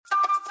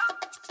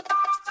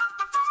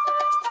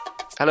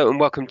Hello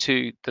and welcome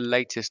to the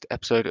latest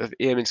episode of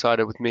EM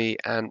Insider with me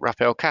and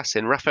Raphael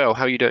Kassin. Raphael,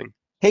 how are you doing?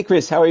 Hey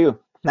Chris, how are you?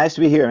 Nice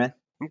to be here, man.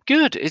 I'm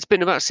good. It's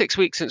been about 6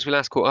 weeks since we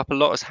last caught up. A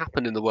lot has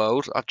happened in the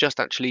world. I've just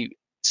actually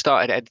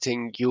started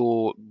editing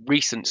your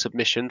recent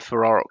submission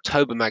for our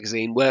October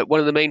magazine, where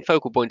one of the main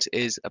focal points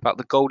is about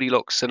the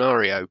Goldilocks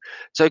scenario.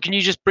 So, can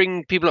you just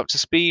bring people up to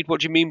speed? What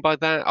do you mean by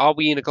that? Are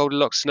we in a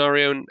Goldilocks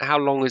scenario, and how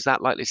long is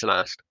that likely to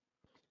last?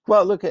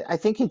 Well, look, I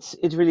think it's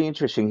really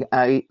interesting.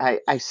 I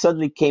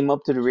suddenly came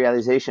up to the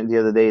realization the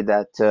other day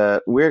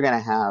that we're going to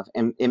have,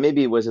 and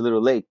maybe it was a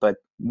little late, but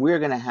we're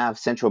going to have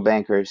central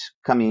bankers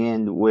coming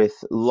in with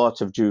lots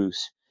of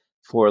juice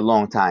for a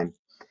long time.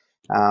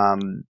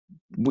 Um,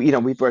 we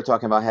were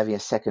talking about having a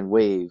second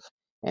wave,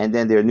 and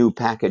then there are new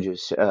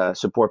packages,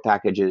 support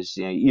packages.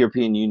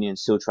 European Union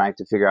still trying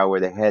to figure out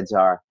where their heads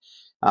are.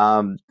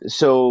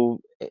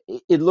 So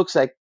it looks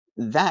like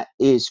that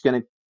is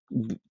going to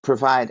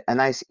provide a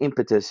nice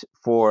impetus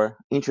for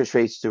interest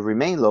rates to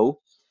remain low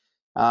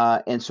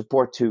and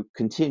support to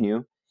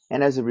continue.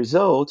 And as a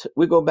result,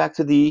 we go back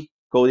to the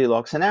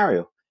Goldilocks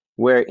scenario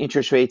where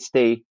interest rates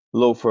stay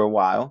low for a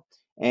while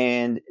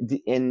and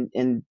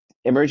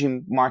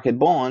emerging market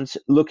bonds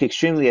look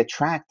extremely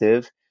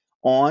attractive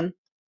on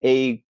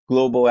a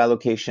global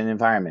allocation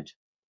environment,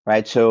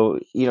 right? So,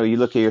 you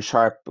look at your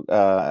sharp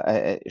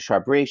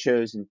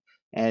ratios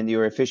and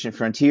your efficient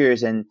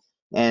frontiers and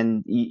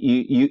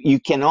you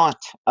cannot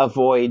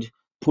avoid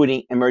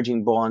putting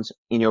emerging bonds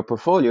in your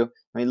portfolio.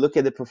 I mean, look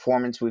at the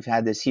performance we've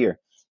had this year.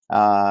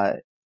 Uh,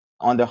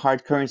 on the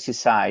hard currency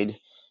side,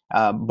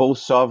 both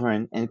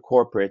sovereign and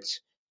corporates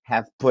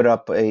have put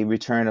up a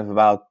return of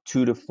about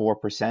 2 to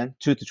 4%,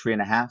 2 to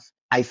 3.5.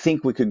 I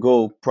think we could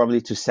go probably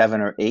to 7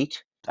 or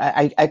 8.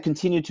 I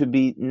continue to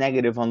be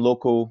negative on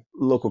local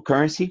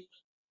currency,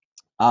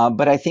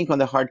 but I think on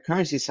the hard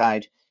currency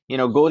side,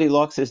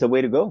 Goldilocks is the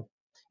way to go.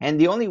 And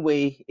the only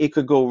way it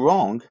could go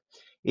wrong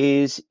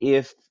is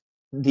if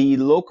the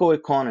local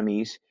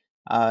economies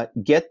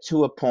get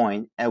to a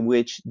point at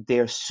which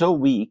they're so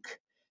weak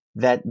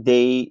that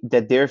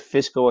their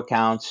fiscal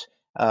accounts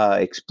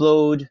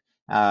explode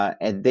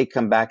and they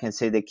come back and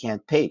say they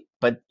can't pay.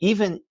 But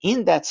even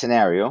in that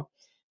scenario,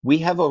 we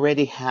have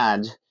already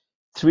had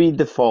three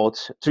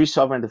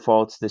sovereign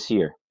defaults this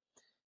year.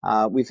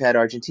 We've had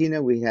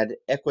Argentina, we had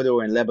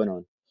Ecuador and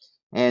Lebanon,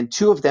 and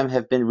two of them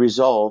have been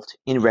resolved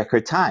in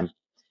record time.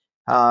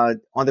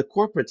 On the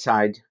corporate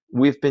side,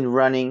 we've been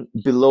running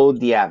below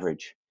the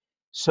average.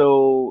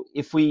 So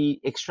if we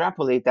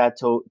extrapolate that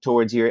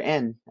towards year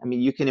end, I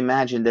mean, you can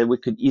imagine that we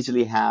could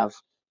easily have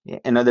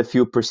another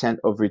few percent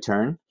of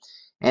return,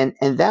 and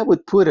that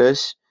would put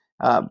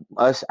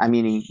I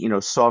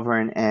mean,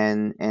 sovereign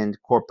and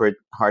corporate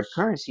hard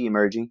currency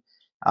emerging,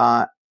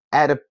 uh,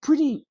 at a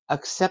pretty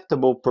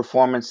acceptable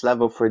performance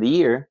level for the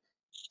year.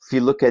 If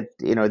you look at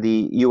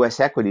the U.S.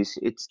 equities,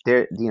 it's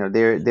they're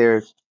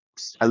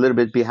a little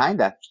bit behind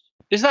that.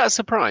 Is that a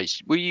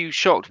surprise? Were you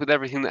shocked with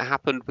everything that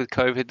happened with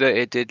COVID that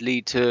it did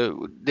lead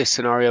to this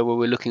scenario where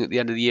we're looking at the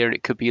end of the year and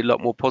it could be a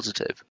lot more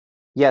positive?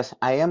 Yes,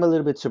 I am a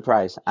little bit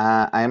surprised.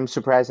 I am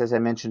surprised, as I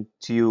mentioned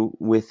to you,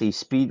 with the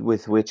speed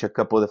with which a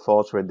couple of the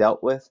faults were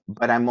dealt with.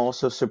 But I'm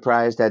also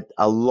surprised that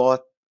a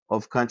lot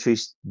more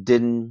countries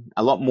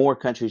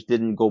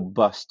didn't go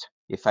bust,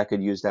 if I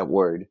could use that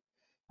word.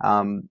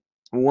 Um,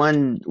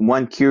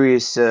 one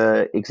curious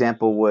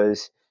example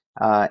was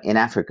in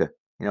Africa.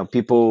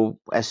 People,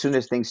 as soon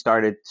as things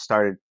started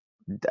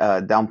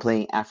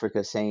downplaying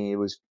Africa, saying it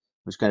was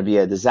going to be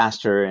a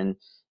disaster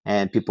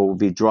and people would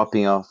be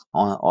dropping off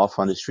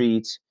on the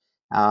streets.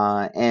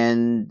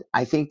 And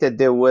I think that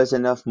there was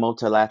enough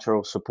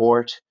multilateral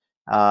support,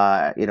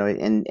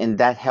 and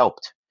that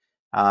helped.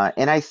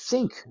 And I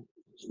think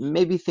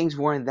maybe things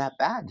weren't that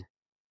bad,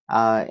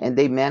 and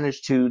they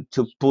managed to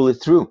pull it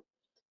through.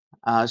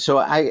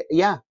 So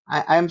yeah,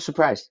 I am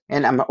surprised,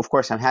 and of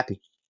course I'm happy.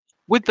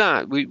 With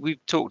that,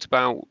 we've talked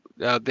about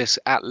this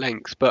at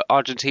length, but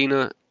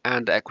Argentina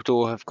and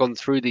Ecuador have gone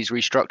through these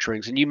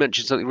restructurings, and you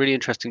mentioned something really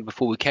interesting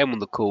before we came on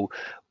the call,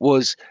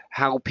 was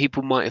how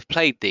people might have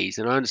played these.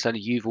 And I understand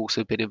you've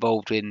also been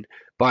involved in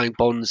buying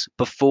bonds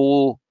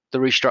before the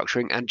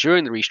restructuring and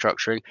during the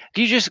restructuring.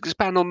 Can you just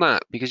expand on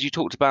that? Because you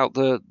talked about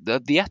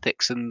the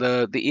ethics and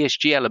the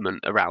ESG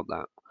element around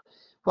that.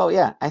 Well,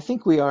 yeah, I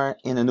think we are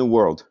in a new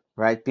world,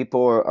 right?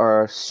 People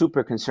are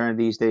super concerned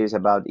these days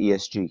about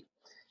ESG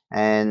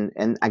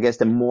and I guess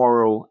the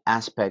moral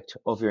aspect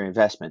of your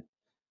investment.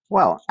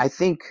 Well, I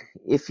think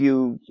if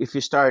you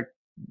start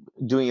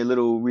doing a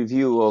little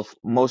review of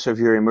most of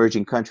your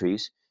emerging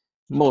countries,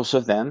 most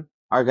of them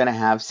are going to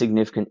have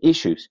significant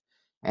issues.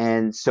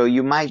 And so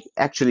you might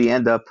actually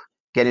end up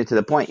getting to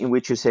the point in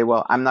which you say,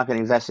 well, I'm not going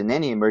to invest in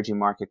any emerging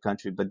market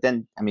country, but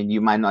then, I mean,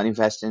 you might not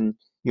invest in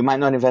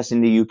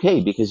the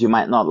UK because you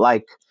might not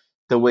like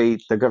the way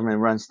the government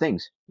runs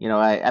things.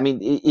 I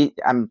mean,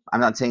 I'm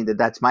not saying that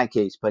that's my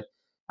case, but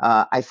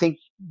I think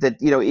that,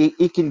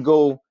 it can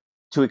go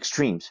to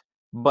extremes.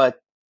 But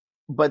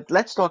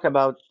let's talk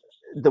about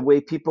the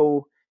way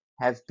people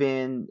have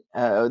been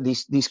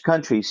these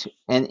countries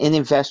and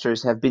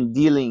investors have been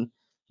dealing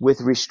with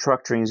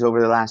restructurings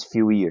over the last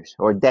few years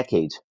or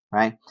decades,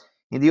 right?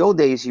 In the old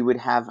days, you would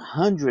have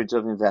hundreds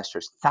of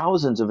investors,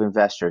 thousands of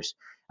investors,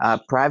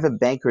 private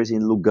bankers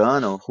in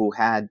Lugano who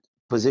had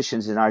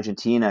positions in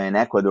Argentina and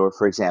Ecuador,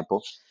 for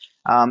example,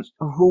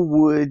 who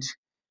would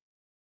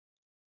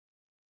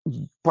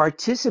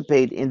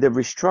participate in the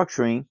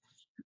restructuring,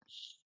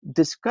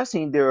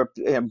 discussing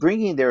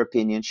bringing their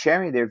opinion,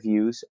 sharing their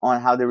views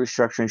on how the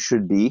restructuring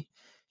should be,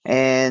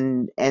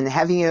 and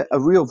having a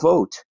real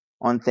vote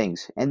on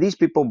things. And these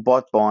people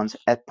bought bonds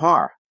at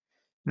par.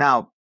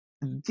 Now,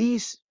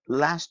 these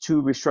last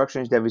two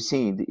restructurings that we've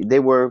seen, they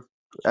were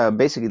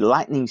basically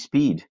lightning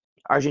speed.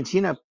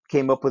 Argentina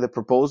came up with a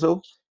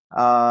proposal,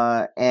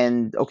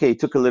 and okay, it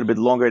took a little bit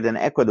longer than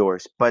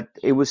Ecuador's, but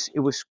it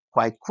was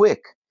quite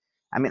quick.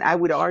 I mean, I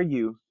would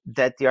argue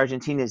that the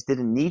Argentinians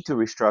didn't need to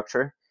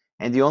restructure,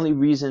 and the only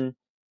reason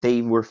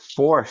they were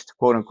forced,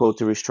 quote unquote,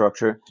 to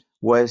restructure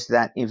was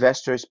that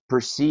investors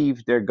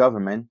perceived their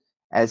government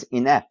as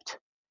inept,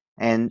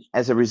 and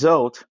as a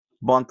result,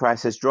 bond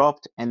prices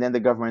dropped, and then the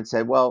government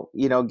said, well,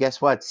 guess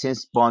what?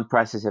 Since bond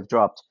prices have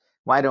dropped,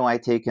 why don't I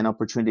take an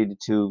opportunity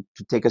to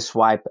take a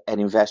swipe at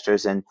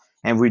investors and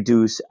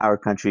reduce our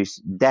country's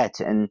debt?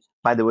 And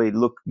by the way,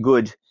 look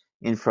good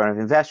in front of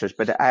investors.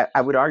 But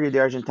I would argue the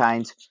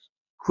Argentines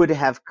could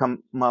have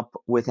come up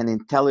with an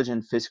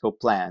intelligent fiscal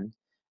plan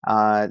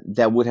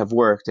that would have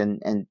worked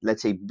and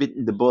let's say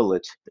bitten the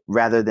bullet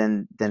rather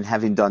than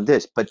having done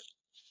this. But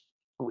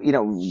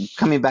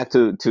coming back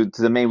to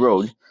the main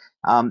road,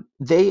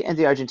 they and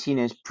the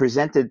Argentinians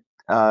presented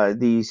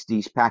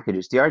these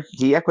packages.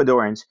 The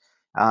Ecuadorians,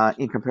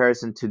 in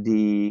comparison to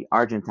the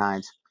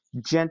Argentines,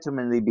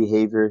 gentlemanly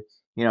behavior.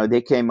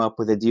 They came up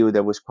with a deal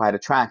that was quite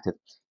attractive.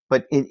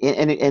 But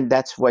and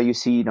that's why you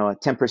see a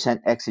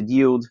 10% exit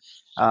yield.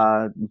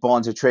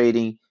 Bonds are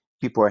trading.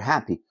 People are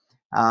happy.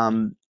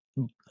 Um,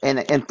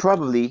 and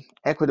probably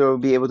Ecuador will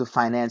be able to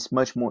finance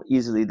much more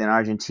easily than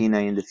Argentina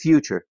in the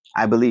future,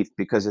 I believe,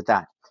 because of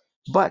that.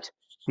 But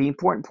the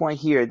important point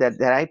here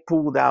that I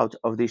pulled out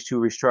of these two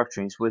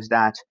restructurings was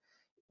that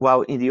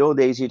while in the old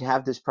days you'd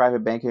have this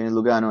private banker in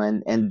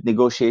Lugano and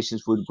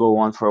negotiations would go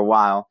on for a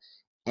while,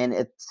 and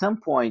at some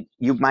point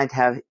you might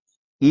have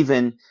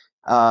even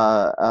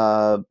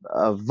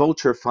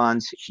vulture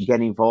funds get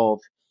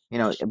involved.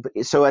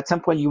 So at some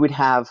point you would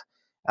have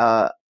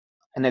uh,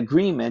 an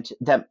agreement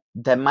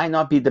that might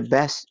not be the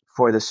best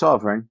for the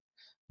sovereign,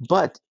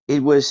 but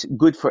it was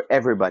good for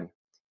everybody,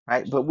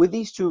 right? But with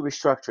these two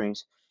restructurings,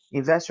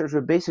 investors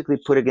were basically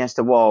put against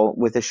the wall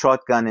with a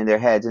shotgun in their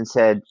heads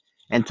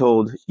and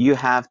told, you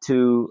have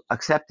to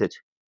accept it.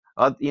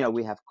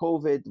 We have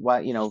COVID.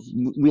 Why,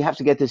 we have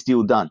to get this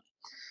deal done.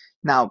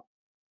 Now,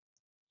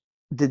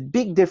 the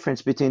big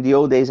difference between the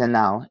old days and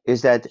now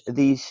is that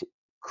these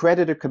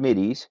creditor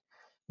committees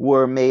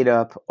were made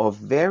up of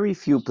very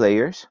few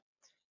players,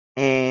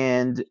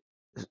 and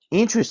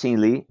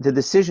interestingly, the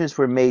decisions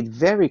were made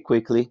very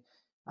quickly,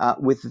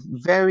 with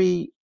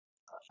very,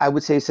 I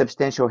would say,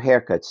 substantial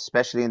haircuts,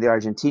 especially in the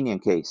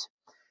Argentinian case.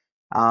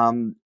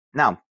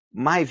 Now,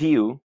 my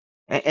view,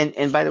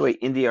 and by the way,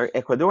 in the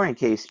Ecuadorian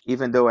case,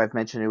 even though I've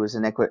mentioned it was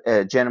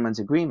a gentleman's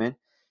agreement,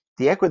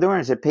 the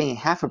Ecuadorians are paying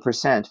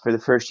 0.5% for the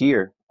first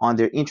year on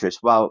their interest,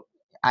 while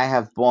I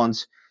have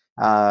bonds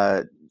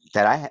uh,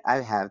 that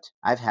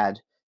I've had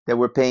that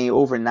were paying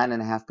over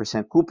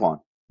 9.5% coupon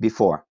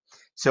before.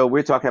 So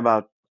we're talking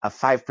about a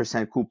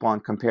 5% coupon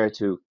compared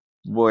to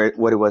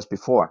what it was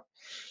before.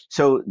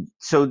 So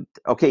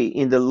okay,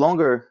 in the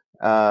longer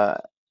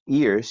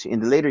years, in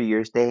the later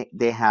years,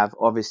 they have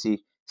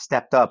obviously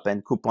stepped up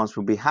and coupons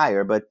will be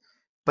higher, but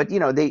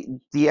the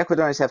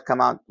Ecuadorians have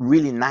come out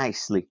really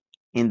nicely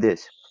in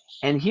this.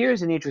 And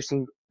here's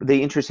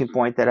the interesting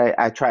point that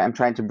I'm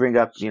trying to bring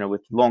up,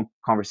 with long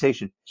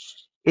conversation.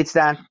 It's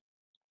that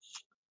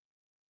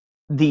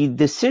the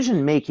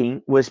decision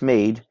making was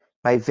made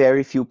by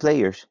very few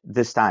players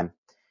this time.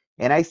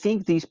 And I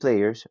think these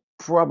players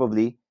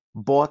probably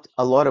bought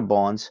a lot of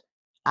bonds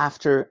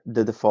after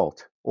the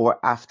default or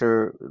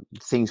after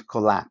things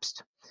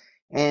collapsed.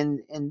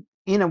 And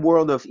in a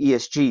world of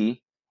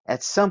ESG,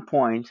 at some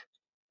point,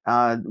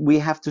 we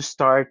have to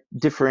start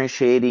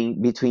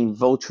differentiating between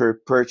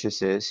vulture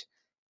purchases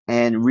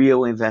and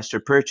real investor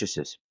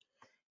purchases.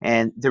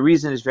 And the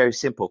reason is very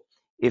simple.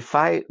 If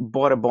I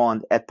bought a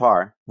bond at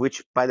par,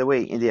 which, by the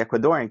way, in the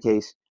Ecuadorian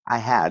case, I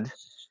had,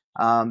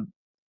 um,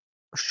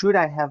 should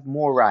I have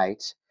more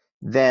rights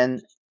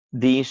than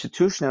the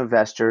institutional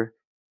investor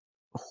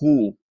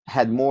who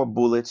had more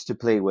bullets to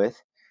play with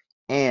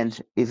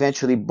and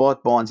eventually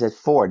bought bonds at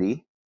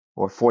 40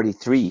 or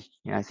 43,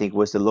 I think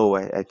was the low.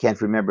 I can't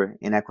remember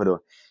in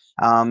Ecuador.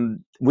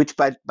 Which,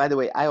 by the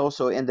way, I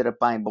also ended up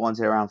buying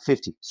bonds at around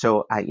 50.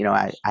 So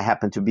I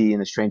happen to be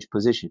in a strange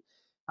position.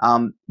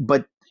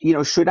 But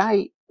should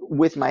I,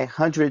 with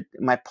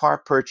my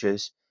par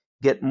purchase,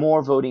 get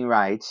more voting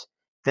rights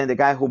than the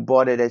guy who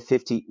bought it at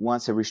 50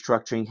 once a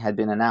restructuring had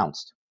been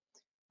announced,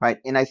 right?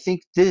 And I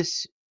think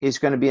this is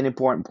going to be an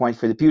important point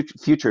for the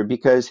future,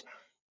 because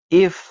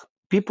if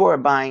people are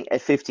buying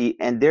at 50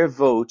 and their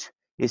vote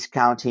is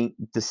counting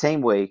the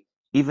same way,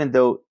 even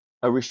though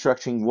a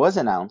restructuring was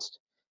announced,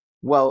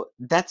 well,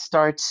 that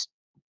starts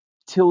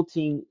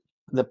tilting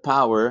the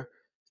power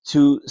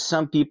to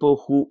some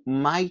people who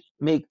might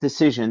make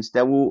decisions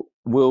that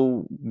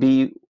will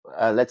be,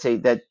 let's say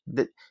that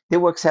they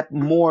will accept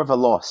more of a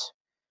loss,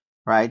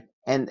 right?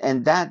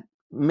 And that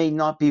may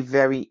not be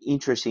very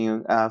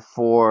interesting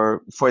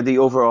for the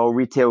overall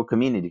retail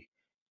community.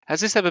 Has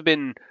this ever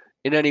been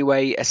in any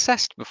way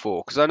assessed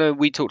before? Because I know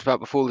we talked about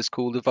before this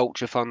call the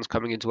vulture funds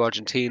coming into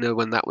Argentina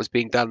when that was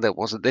being done. That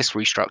wasn't this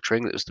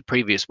restructuring, that was the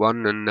previous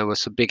one, and there were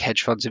some big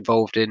hedge funds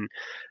involved in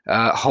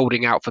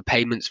holding out for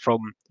payments from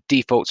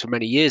defaults from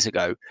many years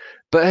ago.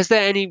 But has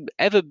there any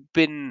ever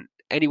been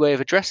any way of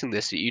addressing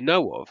this that you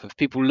know of? Have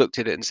people looked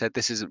at it and said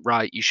this isn't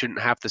right? You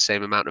shouldn't have the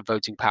same amount of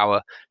voting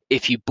power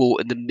if you bought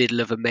in the middle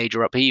of a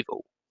major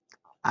upheaval?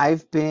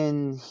 I've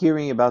been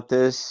hearing about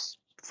this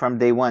from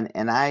day one,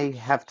 and I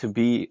have to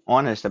be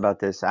honest about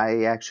this.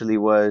 I actually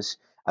was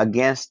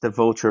against the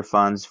vulture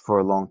funds for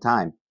a long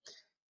time,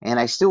 and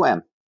I still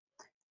am,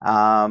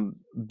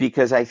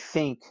 because I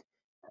think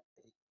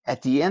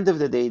at the end of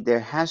the day, there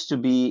has to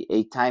be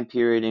a time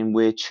period in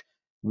which,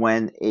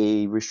 when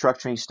a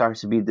restructuring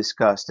starts to be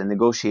discussed and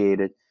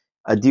negotiated,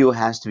 a deal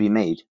has to be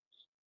made.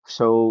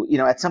 So,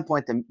 at some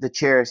point, the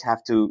chairs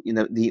have to,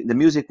 the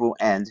music will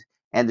end,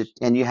 and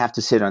you have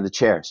to sit on the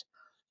chairs.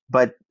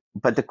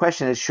 But the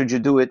question is, should you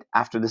do it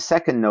after the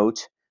second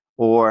note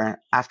or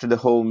after the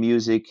whole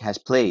music has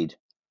played,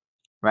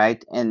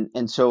 right?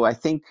 And so I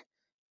think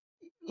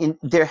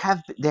there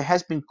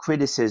has been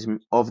criticism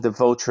of the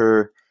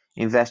vulture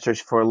investors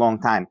for a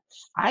long time.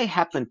 I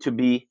happen to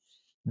be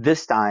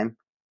this time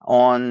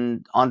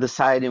on the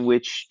side in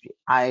which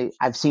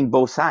I've seen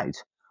both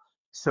sides.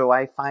 So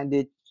I find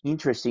it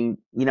interesting,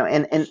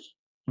 and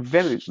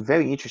very,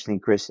 very interesting,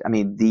 Chris. I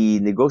mean, the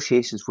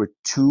negotiations were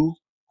too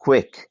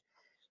quick.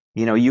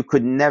 You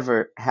could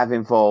never have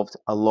involved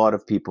a lot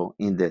of people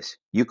in this.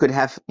 You could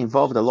have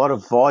involved a lot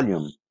of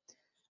volume,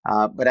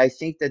 but I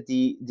think that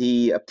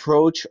the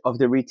approach of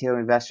the retail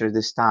investor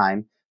this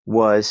time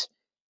was,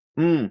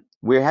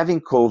 we're having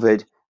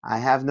COVID. I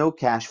have no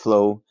cash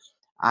flow.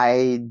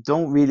 I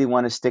don't really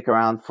want to stick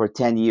around for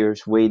 10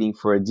 years waiting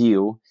for a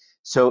deal.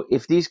 So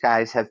if these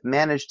guys have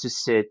managed to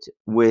sit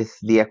with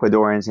the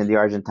Ecuadorians and the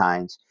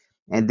Argentines,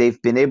 and they've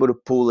been able to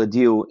pull a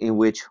deal in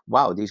which,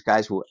 wow, these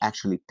guys will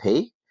actually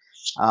pay,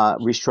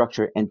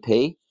 restructure and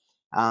pay,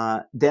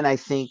 then I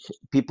think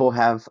people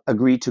have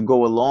agreed to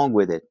go along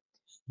with it.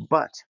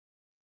 But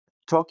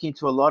talking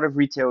to a lot of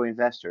retail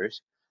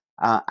investors,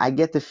 I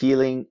get the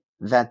feeling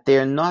that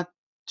they're not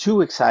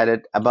too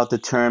excited about the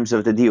terms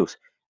of the deals.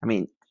 I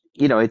mean,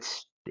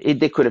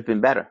 they could have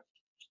been better,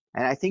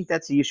 and I think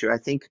that's the issue. I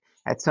think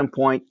at some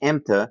point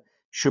EMTA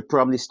should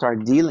probably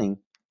start dealing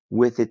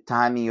with the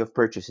timing of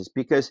purchases,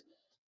 because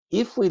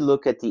if we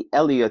look at the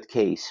Elliott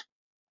case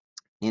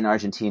in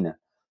Argentina,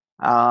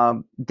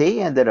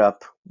 they ended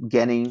up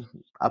getting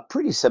a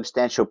pretty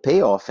substantial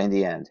payoff in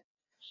the end.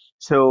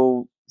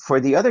 So for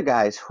the other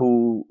guys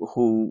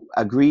who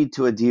agreed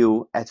to a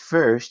deal at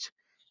first,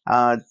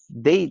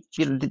 they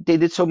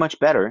did so much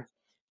better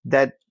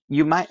that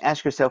you might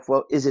ask yourself,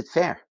 well, is it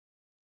fair?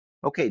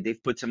 Okay,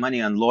 they've put some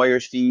money on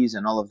lawyers' fees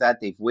and all of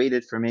that. They've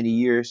waited for many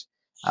years,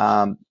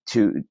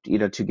 to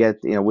get,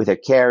 with a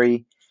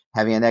carry,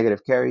 having a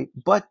negative carry.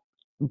 But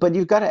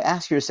you've got to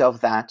ask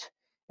yourself that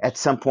at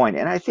some point,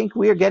 and I think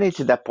we are getting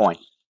to that point.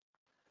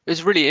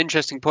 It's a really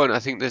interesting point. I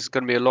think there's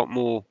going to be a lot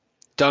more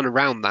done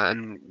around that.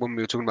 And when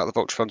we were talking about the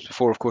vulture funds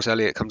before, of course,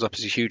 Elliot comes up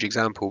as a huge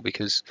example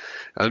because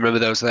I remember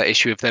there was that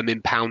issue of them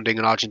impounding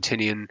an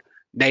Argentinian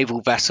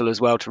naval vessel as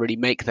well to really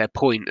make their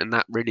point, and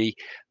that really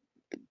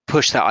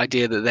pushed that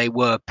idea that they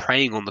were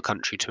preying on the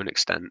country to an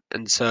extent.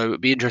 And so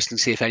it'd be interesting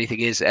to see if anything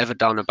is ever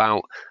done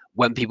about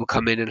when people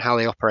come in and how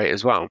they operate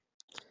as well.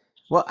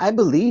 Well, I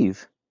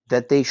believe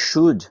that they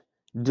should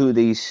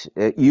use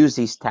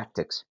these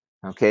tactics.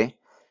 Okay,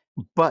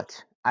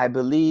 but I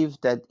believe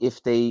that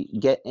if they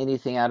get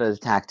anything out of the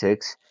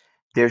tactics,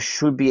 there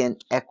should be an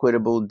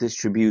equitable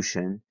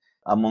distribution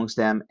amongst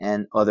them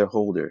and other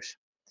holders.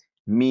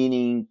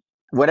 Meaning,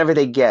 whatever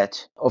they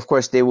get, of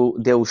course, they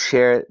will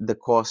share the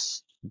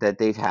costs that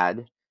they've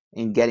had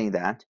in getting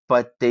that,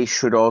 but they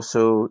should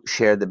also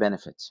share the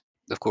benefits.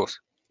 Of course.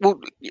 Well,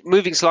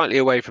 moving slightly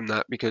away from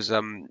that because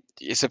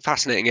it's a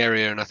fascinating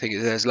area and I think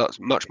there's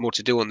much more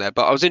to do on there.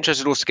 But I was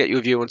interested also to get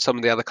your view on some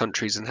of the other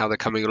countries and how they're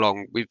coming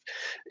along. We've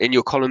in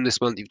your column this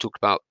month you've talked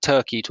about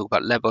Turkey, you talk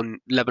about Lebanon,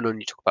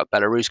 you talk about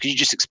Belarus. Could you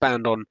just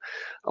expand on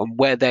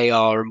where they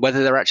are and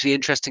whether they're actually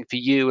interesting for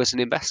you as an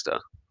investor?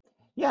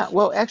 Yeah,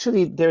 well,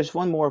 actually, there's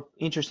one more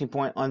interesting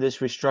point on this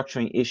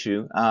restructuring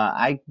issue.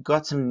 I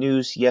got some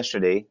news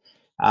yesterday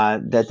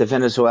that the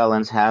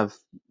Venezuelans have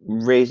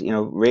raised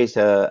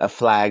a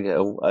flag,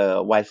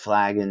 a white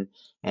flag,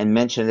 and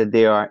mentioned that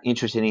they are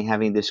interested in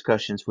having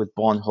discussions with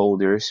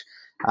bondholders,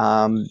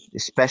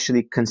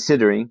 especially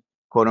considering,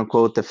 quote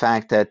unquote, the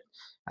fact that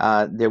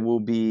there will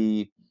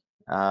be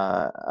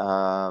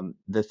the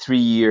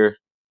 3-year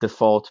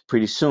default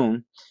pretty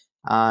soon.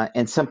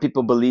 And some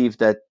people believe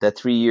that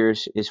 3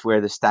 years is where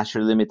the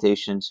statute of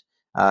limitations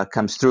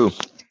comes through.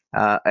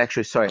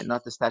 Actually, sorry,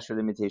 not the statute of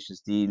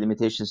limitations, the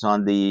limitations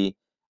on the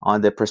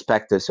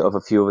prospectus of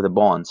a few of the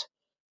bonds.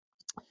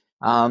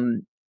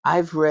 Um,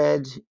 I've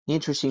read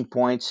interesting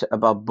points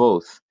about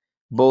both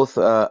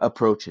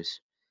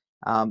approaches.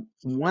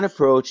 One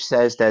approach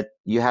says that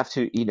you have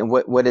to,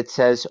 what it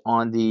says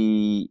on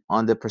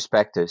the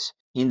prospectus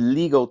in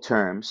legal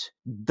terms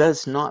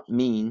does not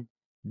mean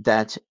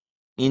that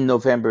in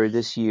November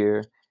this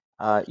year,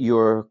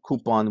 your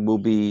coupon will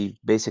be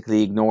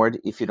basically ignored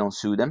if you don't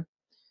sue them.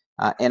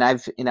 And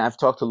I've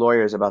talked to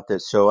lawyers about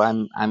this, so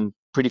I'm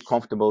pretty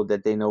comfortable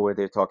that they know what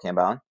they're talking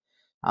about.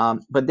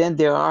 But then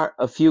there are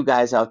a few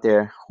guys out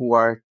there who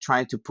are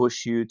trying to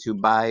push you to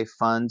buy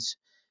funds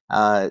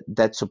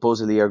that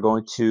supposedly are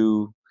going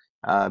to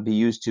be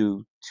used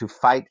to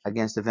fight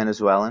against the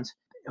Venezuelans,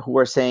 who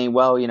are saying,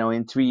 well,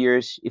 in 3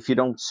 years, if you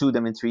don't sue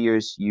them in 3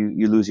 years,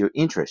 you lose your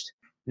interest.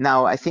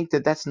 Now, I think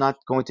that that's not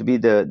going to be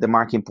the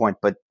marking point,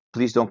 but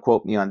please don't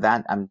quote me on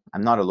that. I'm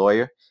not a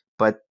lawyer,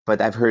 but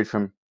I've heard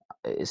from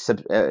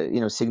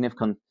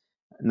significant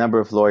number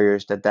of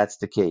lawyers that that's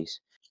the case.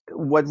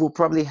 What will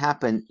probably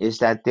happen is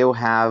that they'll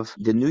have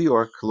the New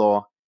York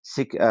law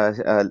statute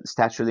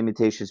of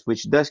limitations,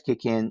 which does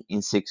kick in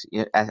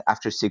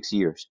after 6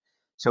 years.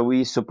 So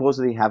we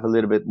supposedly have a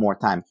little bit more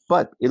time,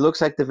 but it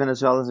looks like the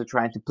Venezuelans are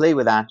trying to play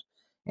with that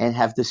and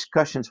have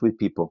discussions with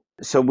people.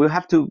 So we'll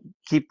have to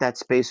keep that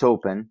space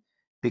open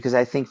because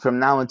I think from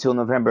now until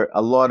November,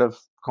 a lot of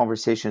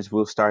conversations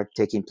will start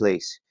taking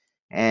place,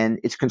 and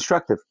it's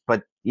constructive.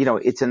 But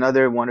it's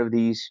another one of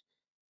these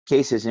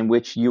cases in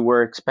which you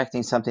were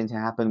expecting something to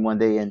happen one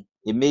day and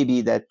it may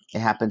be that it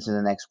happens in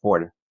the next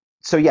quarter.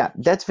 So yeah,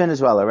 that's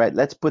Venezuela, right?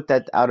 Let's put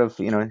that out of,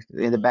 in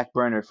the back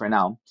burner for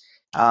now.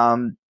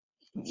 Um,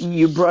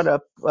 you brought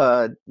up,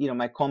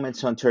 my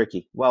comments on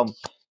Turkey. Well,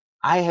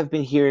 I have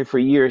been hearing for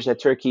years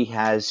that Turkey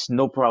has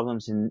no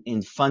problems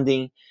in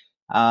funding,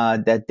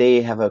 that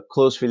they have a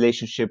close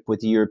relationship with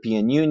the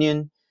European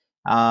Union,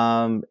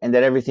 and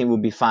that everything will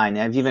be fine.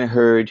 I've even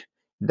heard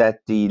that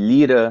the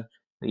lira,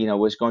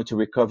 was going to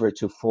recover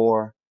to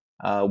four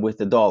with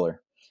the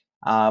dollar.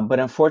 But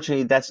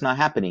unfortunately, that's not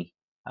happening.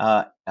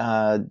 Uh,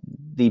 uh,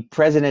 the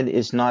president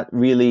is not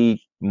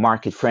really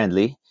market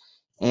friendly.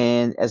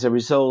 And as a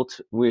result,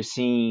 we're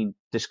seeing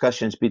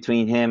discussions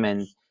between him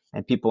and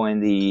people in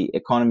the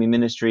economy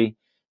ministry,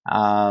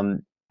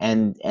 and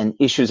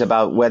issues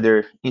about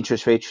whether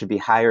interest rates should be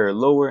higher or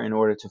lower in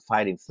order to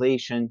fight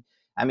inflation.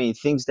 I mean,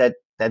 things that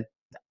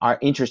are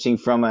interesting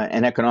from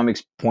an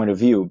economics point of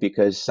view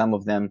because some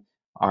of them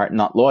are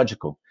not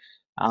logical.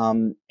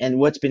 And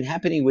what's been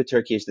happening with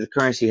Turkey is the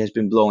currency has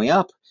been blowing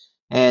up,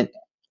 and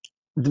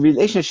the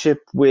relationship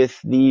with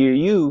the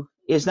EU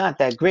is not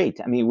that great.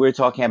 I mean, we're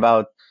talking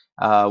about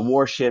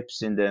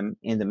warships in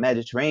the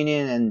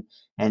Mediterranean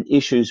and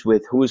issues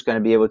with who's going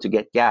to be able to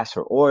get gas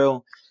or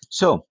oil.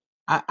 So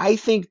I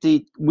think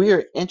that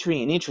we're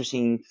entering an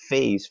interesting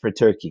phase for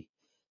Turkey.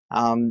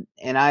 And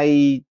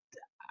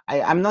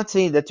I'm not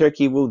saying that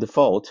Turkey will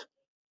default,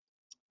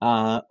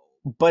 uh,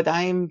 but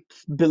I'm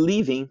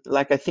believing,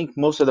 like I think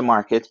most of the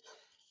market,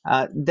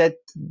 that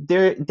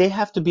they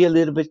have to be a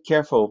little bit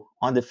careful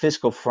on the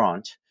fiscal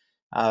front,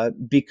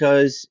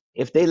 because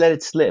if they let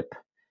it slip,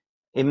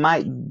 it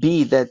might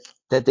be that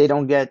they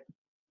don't get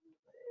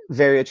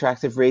very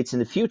attractive rates in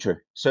the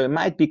future. So it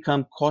might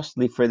become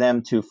costly for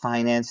them to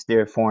finance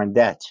their foreign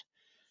debt.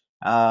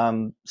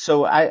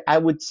 So I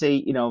would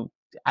say,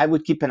 I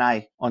would keep an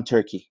eye on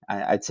Turkey.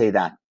 I'd say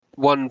that.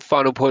 One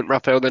final point,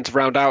 Raphael, then to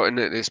round out, and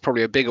it's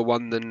probably a bigger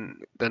one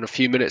than a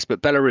few minutes, but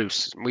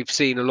Belarus. We've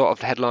seen a lot of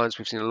headlines,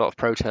 we've seen a lot of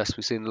protests,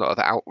 we've seen a lot of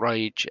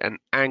outrage and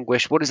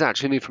anguish. What does that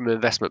actually mean from an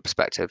investment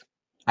perspective?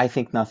 I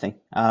think nothing.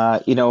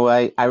 I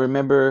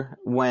remember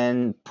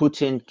when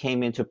Putin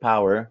came into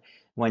power,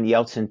 when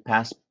Yeltsin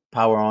passed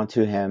power on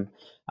to him,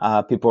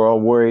 people were all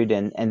worried.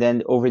 And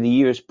then over the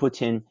years,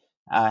 Putin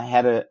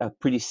had a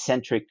pretty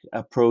centric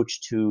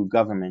approach to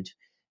government.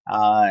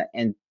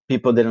 And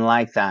people didn't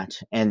like that.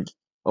 And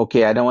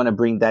okay, I don't want to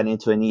bring that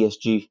into an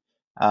ESG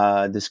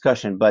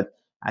discussion, but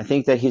I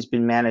think that he's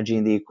been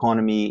managing the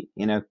economy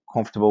in a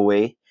comfortable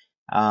way.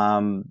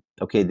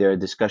 Okay, there are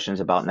discussions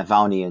about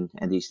Navalny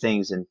and these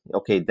things, and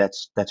okay,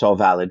 that's all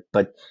valid.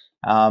 But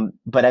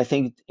I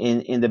think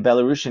in the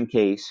Belarusian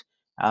case,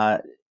 uh,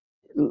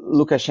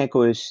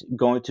 Lukashenko is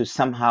going to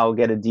somehow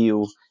get a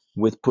deal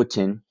with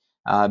Putin,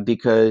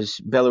 because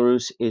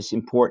Belarus is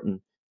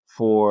important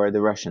for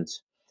the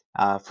Russians,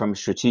 from a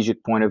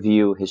strategic point of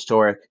view,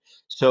 historic.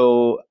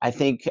 So I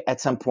think at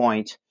some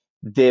point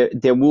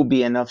there will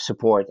be enough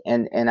support,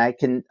 and I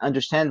can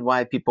understand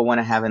why people want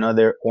to have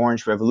another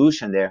orange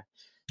revolution there,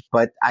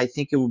 but I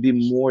think it will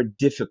be more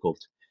difficult.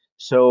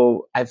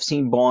 So I've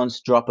seen bonds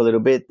drop a little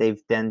bit.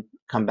 They've then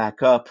come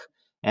back up,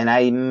 and I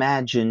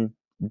imagine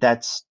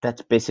that's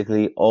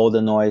basically all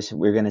the noise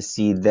we're going to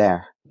see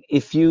there.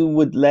 If you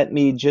would let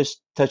me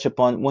just touch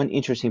upon one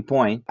interesting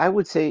point, I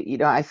would say,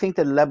 I think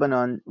that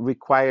Lebanon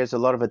requires a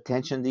lot of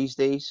attention these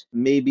days.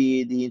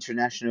 Maybe the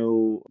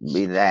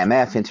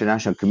IMF,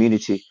 international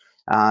community,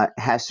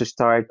 has to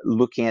start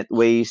looking at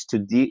ways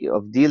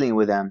of dealing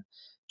with them,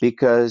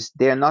 because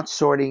they're not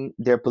sorting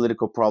their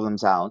political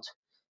problems out,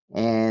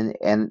 and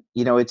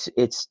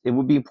it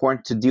would be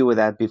important to deal with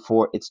that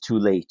before it's too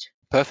late.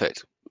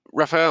 Perfect.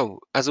 Raphael,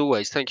 as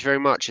always, thank you very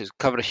much. It's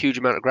covered a huge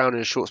amount of ground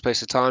in a short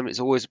space of time. It's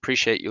always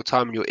appreciate your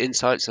time and your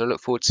insights, and I look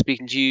forward to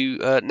speaking to you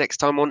next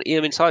time on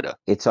EM Insider.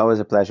 It's always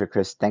a pleasure,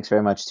 Chris. Thanks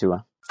very much,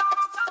 Tua.